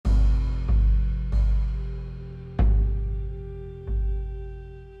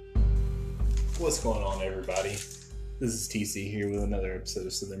What's going on, everybody? This is TC here with another episode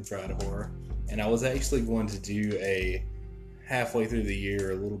of Southern Fried Horror, and I was actually going to do a halfway through the year,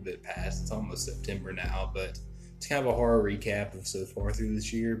 a little bit past, it's almost September now, but it's kind of a horror recap of so far through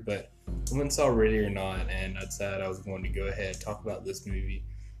this year. But I went and saw Ready or Not, and I decided I was going to go ahead and talk about this movie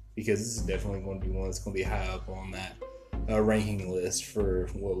because this is definitely going to be one that's going to be high up on that ranking list for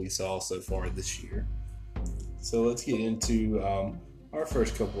what we saw so far this year. So let's get into our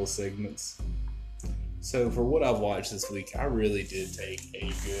first couple of segments. So for what I've watched this week, I really did take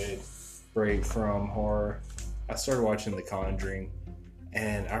a good break from horror. I started watching The Conjuring,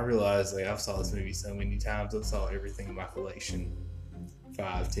 and I realized I've saw this movie so many times. I've saw everything in my collection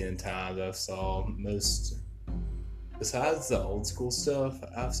 5-10 times. I've saw most, besides the old school stuff,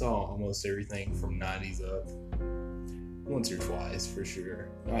 I've saw almost everything from 90s up once or twice for sure.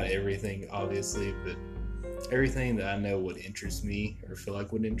 Not everything, obviously, but everything that I know would interest me or feel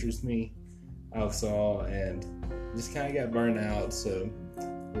like would interest me, I've saw, and just kind of got burnt out. So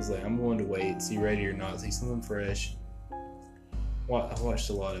I was like, I'm going to wait, see Ready or Not, see something fresh. I watched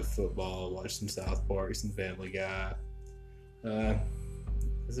a lot of football, watched some South Park, some Family Guy.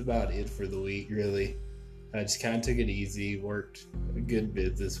 That's about it for the week, really. I just kind of took it easy, worked a good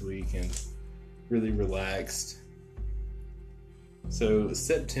bit this week, and really relaxed. So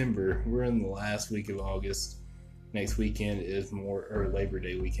September, we're in the last week of August. Next weekend is Labor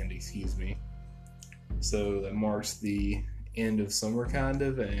Day weekend, excuse me. So that marks the end of summer kind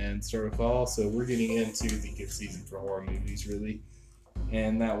of and start of fall. So we're getting into the gift season for horror movies, really.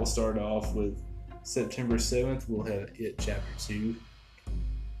 And that will start off with September 7th, we'll have It Chapter 2.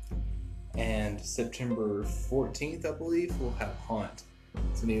 And September 14th, I believe, we'll have Haunt.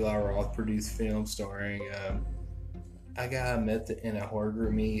 It's an Eli Roth produced film starring a guy I met in a horror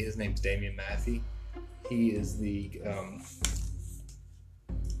group me. His name's Damian Maffey. He is the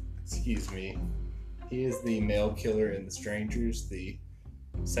he is the male killer in The Strangers, the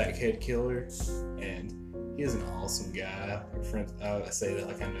sackhead killer, and he is an awesome guy. We're friends. I say that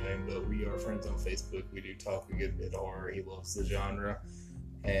like I know him, but we are friends on Facebook. We do talk a good bit of horror. He loves the genre,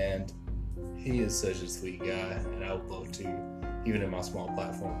 and he is such a sweet guy, and I would love to, even in my small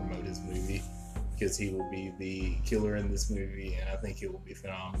platform, promote his movie, because he will be the killer in this movie, and I think it will be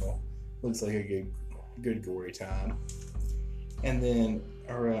phenomenal. Looks like a good gory time. And then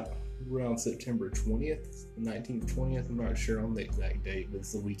around September 20th, 19th, 20th, I'm not sure on the exact date, but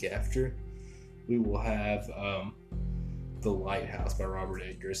it's the week after, we will have The Lighthouse by Robert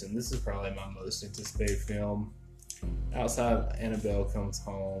Eggers, and this is probably my most anticipated film outside of Annabelle Comes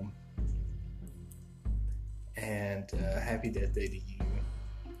Home and Happy Death Day to You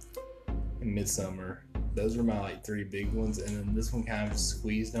and Midsommar. Those are my three big ones, and then this one kind of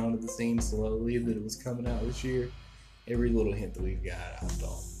squeezed onto the scene slowly that it was coming out this year. Every little hint that we've got, I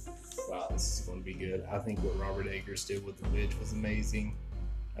thought, wow, this is going to be good. I think what Robert Eggers did with The Witch was amazing.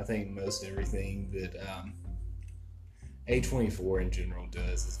 I think most everything that A24 in general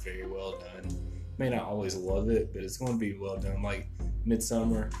does is very well done. May not always love it, but it's going to be well done. Like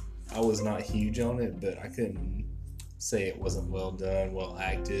Midsommar, I was not huge on it, but I couldn't say it wasn't well done, well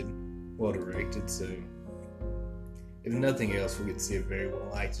acted, well directed. So if nothing else, we'll get to see a very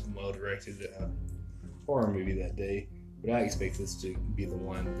well acted and well directed horror movie that day. But I expect this to be the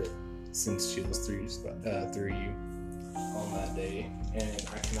one that sends chills through you on that day, and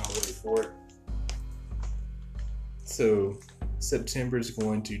I cannot wait for it. So September is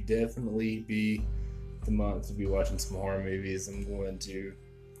going to definitely be the month to be watching some horror movies.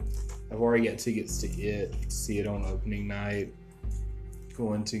 I've already got tickets to see it on opening night.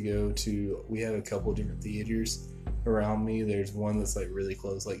 We have a couple different theaters around me. There's one that's like really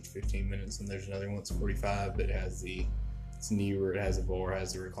close, like 15 minutes, and there's another one that's 45, but it's newer. It has a bar,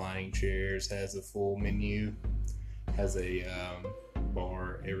 has the reclining chairs, has a full menu, has a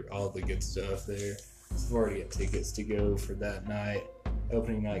bar, all the good stuff there. So I've already got tickets to go for that night.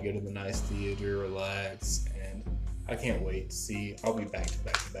 Opening night, go to the nice theater, relax, and I can't wait to see. I'll be back to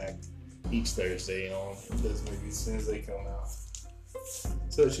back each Thursday on those movies as soon as they come out.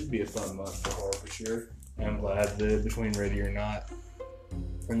 So it should be a fun month for horror for sure. And I'm glad that between Ready or Not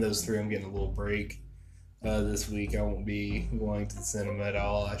and those three, I'm getting a little break. This week I won't be going to the cinema at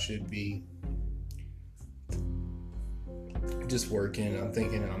all. I should be just working. I'm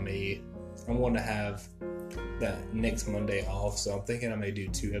thinking I want to have that next Monday off, so I'm thinking I may do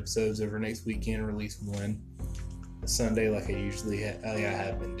 2 episodes over next weekend, release one Sunday like I usually I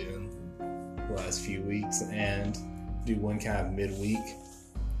have been doing the last few weeks, and do one kind of midweek.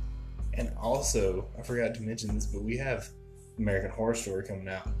 And also, I forgot to mention this, but we have American Horror Story coming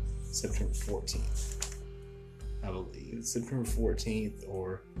out September 14th. I believe. It's September 14th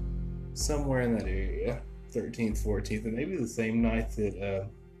or somewhere in that area. 13th, 14th, and maybe the same night that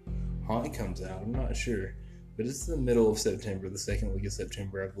Haunt comes out. I'm not sure. But it's the middle of September, the second week of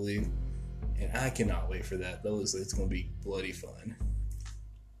September, I believe. And I cannot wait for that. That looks like it's going to be bloody fun.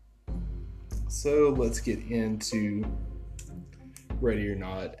 So let's get into Ready or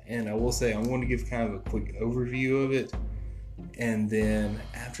Not. And I will say I'm going to give kind of a quick overview of it. And then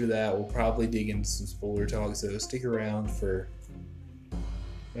after that, we'll probably dig into some spoiler talk. So stick around for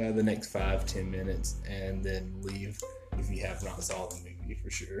the next 5-10 minutes and then leave if you have not saw the movie for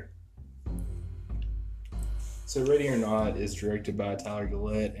sure. So Ready or Not is directed by Tyler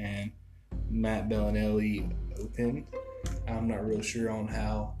Gillett and Matt Bellinelli Open. I'm not real sure on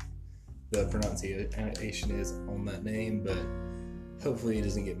how the pronunciation is on that name, but hopefully he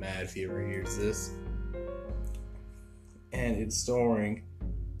doesn't get mad if he ever hears this. And it's starring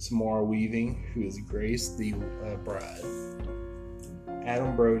Samara Weaving, who is Grace, the bride,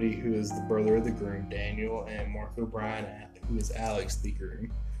 Adam Brody, who is the brother of the groom, Daniel, and Mark O'Brien, who is Alex, the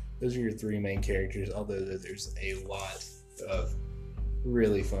groom. Those are your three main characters, although there's a lot of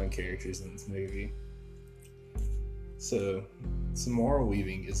really fun characters in this movie. So, Samara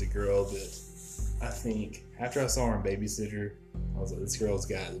Weaving is a girl that I think, after I saw her in Babysitter, I was like, this girl's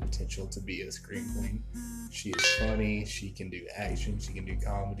got the potential to be a screen queen. She is funny, she can do action, she can do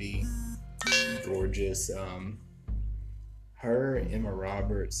comedy, gorgeous. Her, Emma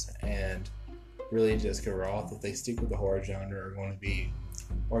Roberts, and really Jessica Roth, if they stick with the horror genre, are going to be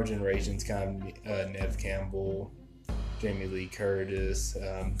our generation's kind of Neve Campbell, Jamie Lee Curtis,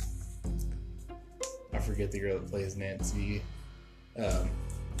 I forget the girl that plays Nancy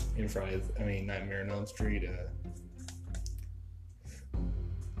in Nightmare on Elm Street.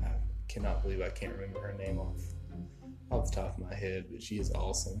 I cannot believe I can't remember her name off the top of my head, but she is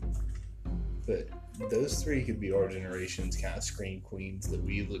awesome. But those three could be our generation's kind of screen queens that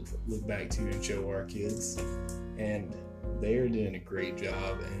we look back to and show our kids, and they are doing a great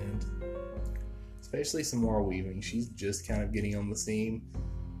job. And especially Samara Weaving, she's just kind of getting on the scene,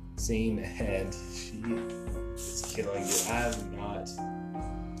 and she is killing it. I have not,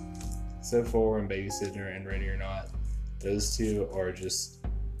 so far in Babysitter and Ready or Not, those two are just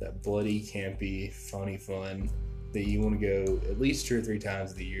that bloody, campy, funny fun that you want to go at least 2 or 3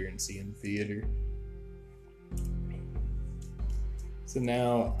 times a year and see in the theater. So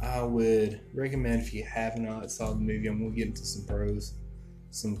now I would recommend, if you have not saw the movie, I'm going to get into some pros,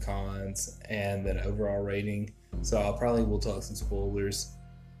 some cons, and then overall rating. So I probably will talk some spoilers.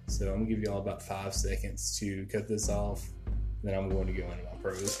 So I'm going to give you all about 5 seconds to cut this off. Then I'm going to go into my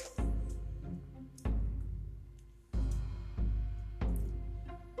pros.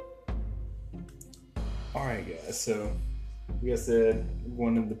 Alright guys, so like I said,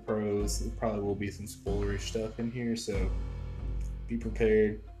 one of the pros, there probably will be some spoilerish stuff in here, so be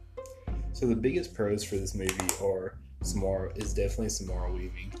prepared. So the biggest pros for this movie is definitely Samara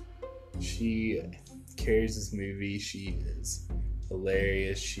Weaving. She carries this movie. She is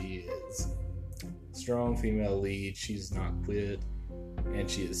hilarious. She is a strong female lead. She does not quit,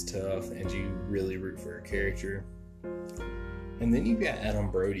 and she is tough, and you really root for her character. And then you've got Adam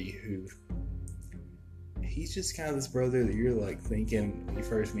Brody, who he's just kind of this brother that you're like thinking when you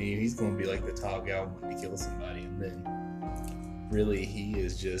first meet him, he's going to be like the top guy wanting to kill somebody, and then really he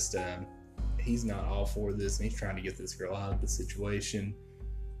is just he's not all for this, and he's trying to get this girl out of the situation,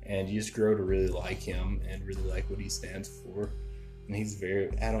 and you just grow to really like him and really like what he stands for. And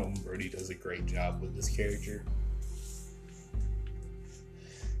Adam Brody does a great job with this character.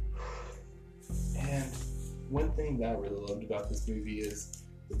 And one thing that I really loved about this movie is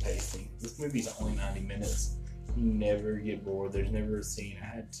the pacing. This movie's only 90 minutes. You never get bored. There's never a scene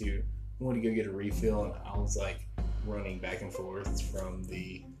I wanted to go get a refill, and I was like running back and forth from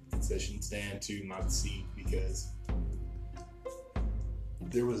the concession stand to my seat, because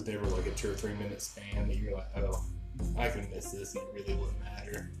there was never like a 2 or 3 minute span that you're like, oh, I could miss this and it really wouldn't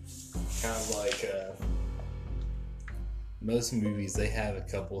matter. Kind of like most movies, they have a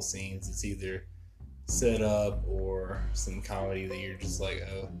couple scenes that's either set up or some comedy that you're just like,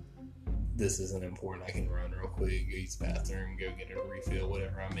 oh, this isn't important, I can run real quick, go use the bathroom, go get a refill,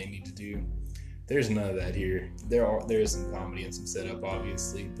 whatever I may need to do. There's none of that here. There is some comedy and some setup,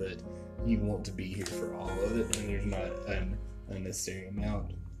 obviously, but you want to be here for all of it, and there's not an unnecessary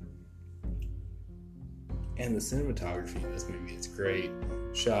amount. And the cinematography in this movie is great,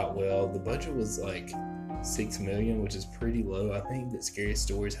 shot well. The budget was like $6 million, which is pretty low. I think that Scariest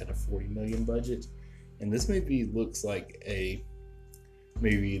Stories had a $40 million budget, and this movie looks like a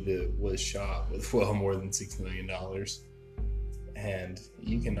movie that was shot with well more than $6 million, and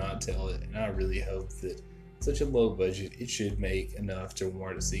you cannot tell it. And I really hope that such a low budget, it should make enough to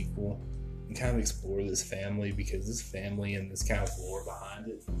warrant a sequel and kind of explore this family, because this family and this kind of lore behind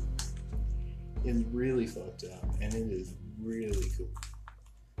it is really fucked up, and it is really cool.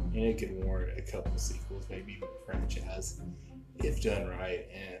 And it could warrant a couple sequels, maybe even a franchise, if done right,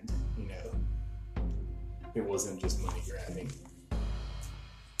 and, you know, it wasn't just money grabbing.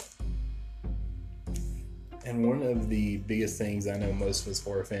 And one of the biggest things I know most of us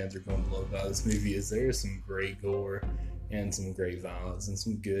horror fans are going to love about this movie is there is some great gore and some great violence and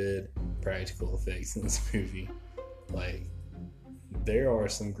some good practical effects in this movie. Like,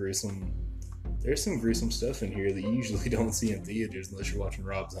 there's some gruesome stuff in here that you usually don't see in theaters unless you're watching a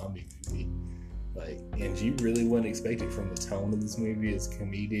Rob Zombie movie. Like, and you really wouldn't expect it from the tone of this movie. It's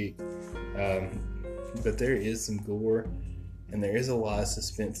comedic, but there is some gore, and there is a lot of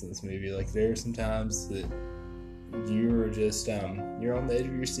suspense in this movie. Like, there are some times that you're just you're on the edge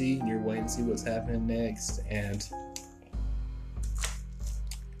of your seat and you're waiting to see what's happening next, and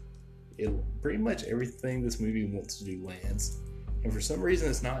pretty much everything this movie wants to do lands. And for some reason,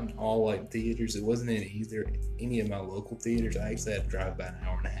 it's not in all like theaters. It wasn't in any of my local theaters. I actually had to drive about an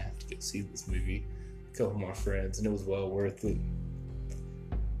hour and a half to go see this movie with a couple of my friends, and it was well worth it.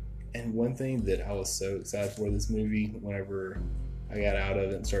 And one thing that I was so excited for this movie, whenever I got out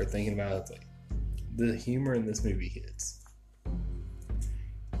of it and started thinking about it, like, the humor in this movie hits.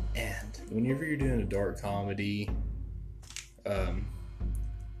 And whenever you're doing a dark comedy,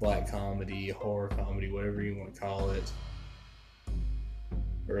 black comedy, horror comedy, whatever you want to call it,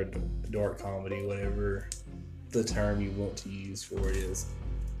 or a dark comedy, whatever the term you want to use for it is,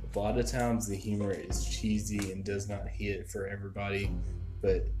 a lot of times the humor is cheesy and does not hit for everybody,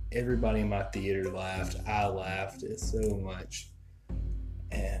 but everybody in my theater laughed. I laughed so much.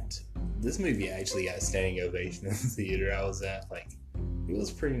 And this movie actually got a standing ovation in the theater I was at. Like, it was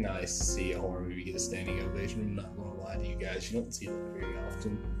pretty nice to see a horror movie get a standing ovation. I'm not going to lie to you guys, you don't see that very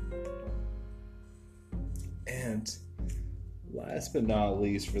often. And last but not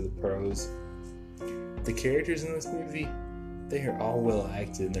least, for the pros, the characters in this movie, they are all well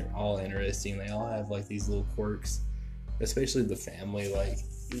acted and they're all interesting. They all have like these little quirks, especially the family. Like,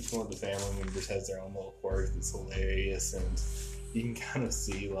 each one of the family members has their own little quirk that's hilarious, and you can kind of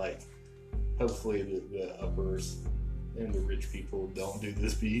see, like, hopefully the uppers and the rich people don't do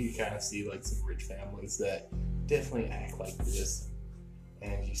this, but you can kind of see like some rich families that definitely act like this,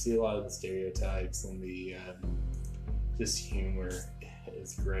 and you see a lot of the stereotypes, and the just humor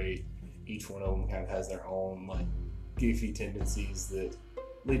is great. Each one of them kind of has their own like goofy tendencies that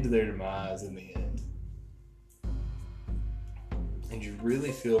lead to their demise in the end. And you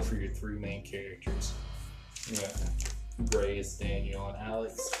really feel for your three main characters. You know, Gray is Daniel, and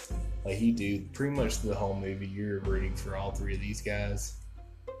Alex, like, you do pretty much the whole movie, you're rooting for all three of these guys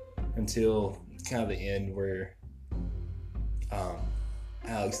until kind of the end where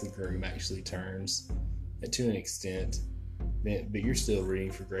Alex the groom actually turns to an extent, but you're still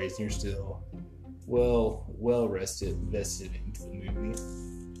rooting for Grace, and you're still well vested into the movie.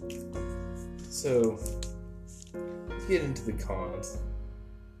 So let's get into the cons.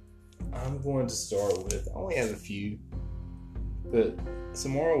 I'm going to start with, I only have a few, but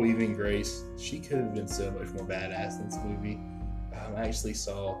Samara Weaving Grace, she could have been so much more badass in this movie. I actually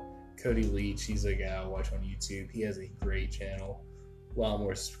saw Cody Leach, he's a guy I watch on YouTube. He has a great channel, a lot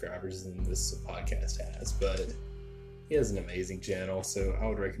more subscribers than this podcast has, but he has an amazing channel, so I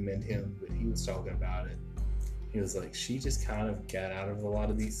would recommend him. But he was talking about it. He was like, she just kind of got out of a lot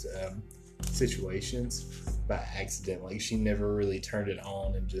of these situations by accident. Like, she never really turned it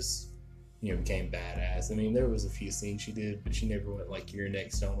on and just, became badass. I mean, there was a few scenes she did, but she never went like, "You're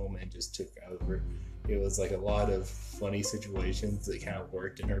next on them," and just took over. It was like a lot of funny situations that kind of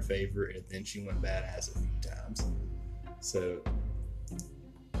worked in her favor, and then she went badass a few times. So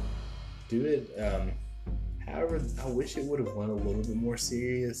do it. However, I wish it would have went a little bit more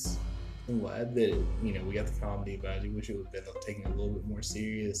serious. I'm glad that we got the comedy about it. I wish it would have been taken a little bit more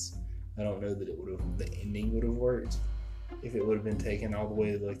serious. I don't know that the ending would have worked if it would have been taken all the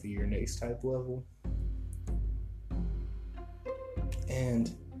way to like the Your Next type level.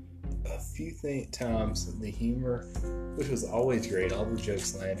 And a few times the humor, which was always great, all the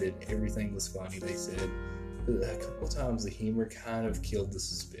jokes landed, everything was funny, they said, but a couple times the humor kind of killed the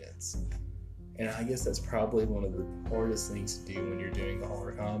suspense. And I guess that's probably one of the hardest things to do when you're doing a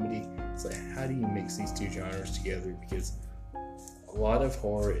horror comedy. It's like, how do you mix these two genres together? Because a lot of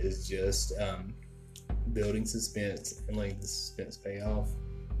horror is just building suspense and letting the suspense pay off.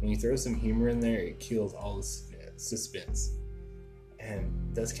 When you throw some humor in there, it kills all the suspense. And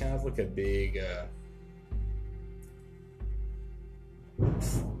that's kind of like a big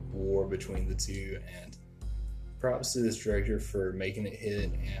war between the two. And props to this director for making it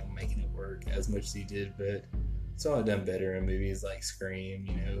hit and making it work as much as he did, but it's all done better in movies like Scream,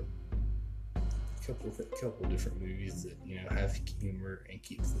 a couple different movies that, have humor and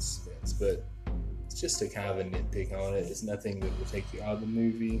keep the suspense, but it's just a kind of a nitpick on it. It's nothing that will take you out of the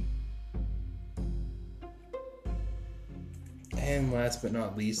movie. And last but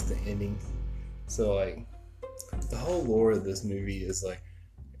not least, the ending. So, the whole lore of this movie is,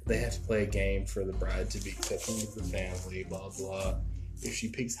 they have to play a game for the bride to be accepted into the family, blah, blah. If she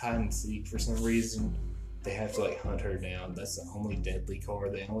picks hide and seek for some reason, they have to, hunt her down. That's the only deadly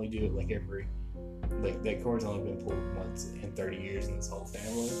card. They only do it, that card's only been pulled once in 30 years in this whole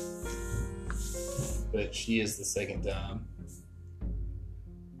family. But she is the second time.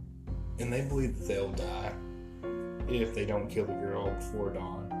 And they believe that they'll die if they don't kill the girl before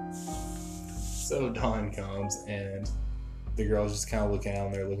dawn. So dawn comes, and the girls just kind of looking out,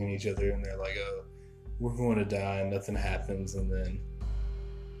 and they're looking at each other, and they're like, oh, we're going to die, and nothing happens, and then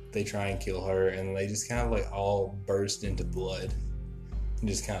they try and kill her, and they just kind of all burst into blood and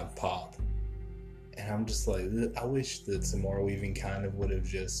just kind of pop. And I'm just like, I wish that Samara Weaving kind of would have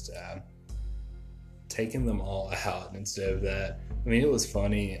just taken them all out instead of that. I mean, it was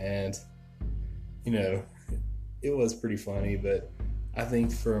funny, and it was pretty funny, but I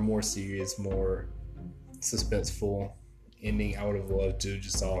think for a more serious, more suspenseful ending, I would have loved to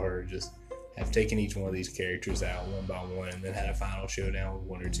just saw her just have taken each one of these characters out one by one and then had a final showdown with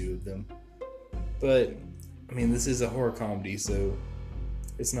one or two of them. But I mean, this is a horror comedy, so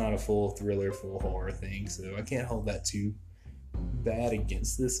it's not a full thriller, full horror thing, so I can't hold that too bad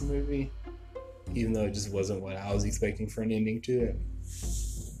against this movie, even though it just wasn't what I was expecting for an ending to it.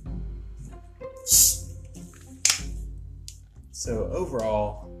 So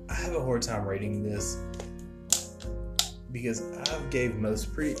overall, I have a hard time rating this because I've gave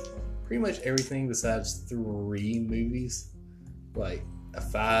pretty much everything besides 3 movies a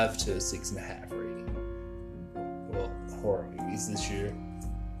 5 to a 6.5 rating. Well, horror movies this year.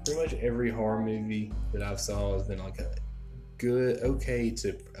 Pretty much every horror movie that I've saw has been a good, okay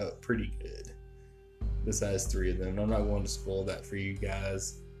to pretty good. Besides 3 of them. And I'm not going to spoil that for you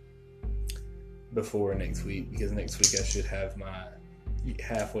guys before next week, because next week I should have my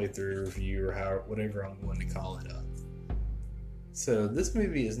halfway through review or whatever I'm going to call it up. So this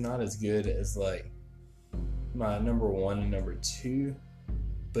movie is not as good as my number 1 and number 2,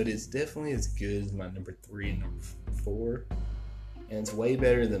 but it's definitely as good as my number 3 and number 4, and it's way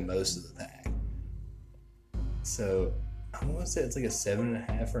better than most of the pack. So I want to say it's a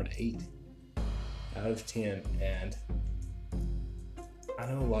 7.5 or an 8 out of 10, and I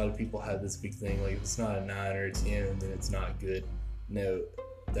know a lot of people have this big thing, if it's not a 9 or a 10, then it's not good. No,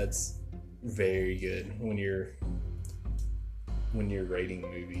 that's very good when you're rating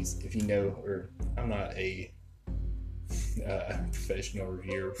movies. If or I'm not a professional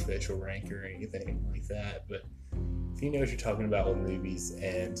reviewer, professional ranker, or anything like that, but if you know what you're talking about with movies,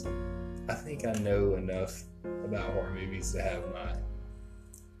 and I think I know enough about horror movies to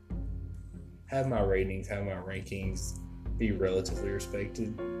have my ratings, have my rankings be relatively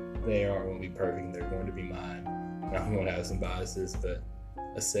respected. They aren't going to be perfect, they're going to be mine, and I'm going to have some biases, but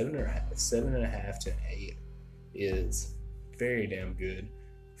a 7.5 to an 8 is very damn good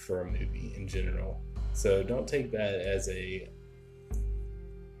for a movie in general. So don't take that as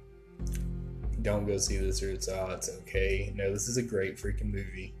don't go see this, or it's okay. No, this is a great freaking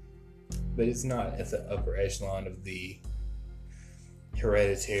movie, but it's not at the upper echelon of the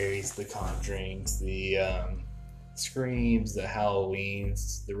Hereditaries, the Conjurings, the Screams, the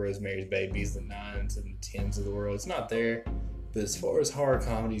Halloweens, the Rosemary's Babies, the 9s and 10s of the world. It's not there, but as far as horror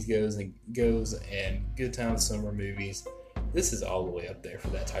comedies goes and good time summer movies, this is all the way up there for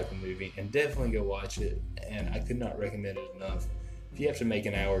that type of movie, and definitely go watch it, and I could not recommend it enough. If you have to make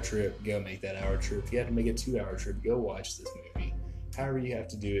an hour trip, go make that hour trip. If you have to make a 2-hour trip, go watch this movie. However you have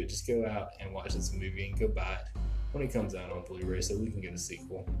to do it, just go out and watch this movie and go buy it when it comes out on Blu-ray so we can get a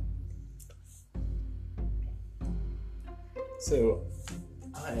sequel. So,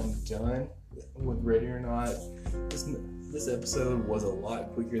 I am done with Ready or Not. This episode was a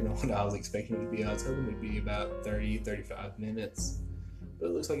lot quicker than what I was expecting it to be. I was hoping it would be about 30-35 minutes, but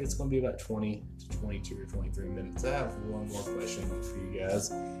it looks like it's going to be about 20 to 22 or 23 minutes. I have one more question for you guys,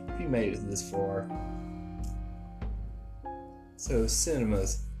 if you made it this far. So,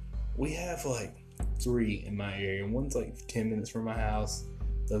 cinemas. We have 3 in my area. One's 10 minutes from my house.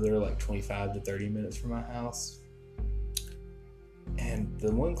 The other 25 to 30 minutes from my house. And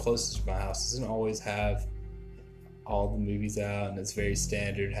the one closest to my house doesn't always have all the movies out, and it's very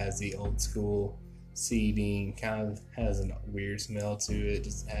standard, has the old school seating, kind of has a weird smell to it,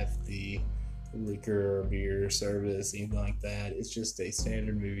 doesn't have the liquor or beer service, anything like that. It's just a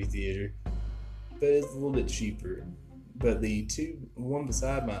standard movie theater, but it's a little bit cheaper. But the two, one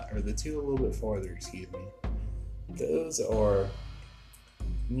beside my, or the two a little bit farther, excuse me, those are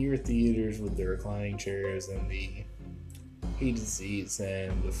newer theaters with the reclining chairs and the heated seats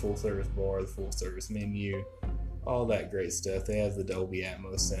and the full service bar, the full service menu, all that great stuff. They have the Dolby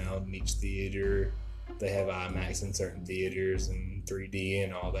Atmos sound in each theater. They have IMAX in certain theaters and 3D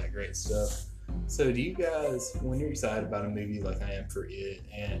and all that great stuff. So, do you guys, when you're excited about a movie like I am for It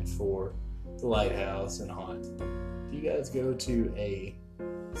and for The Lighthouse and Haunt, do you guys go to a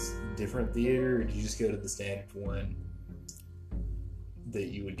different theater, or do you just go to the standard one that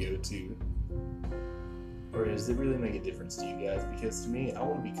you would go to? Or does it really make a difference to you guys? Because to me, I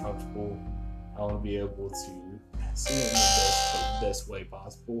want to be comfortable. I want to be able to see it in the best way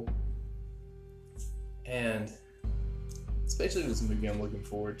possible. And especially with this movie I'm looking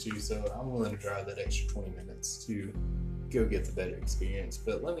forward to, so I'm willing to drive that extra 20 minutes to go get the better experience.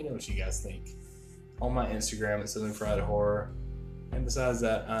 But let me know what you guys think on my Instagram at Southern Fried Horror. And besides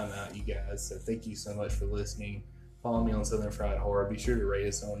that, I'm out, you guys. So thank you so much for listening. Follow me on Southern Fried Horror. Be sure to rate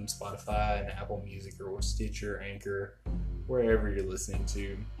us on Spotify and Apple Music or Stitcher, Anchor, wherever you're listening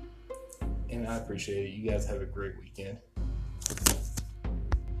to. And I appreciate it. You guys have a great weekend.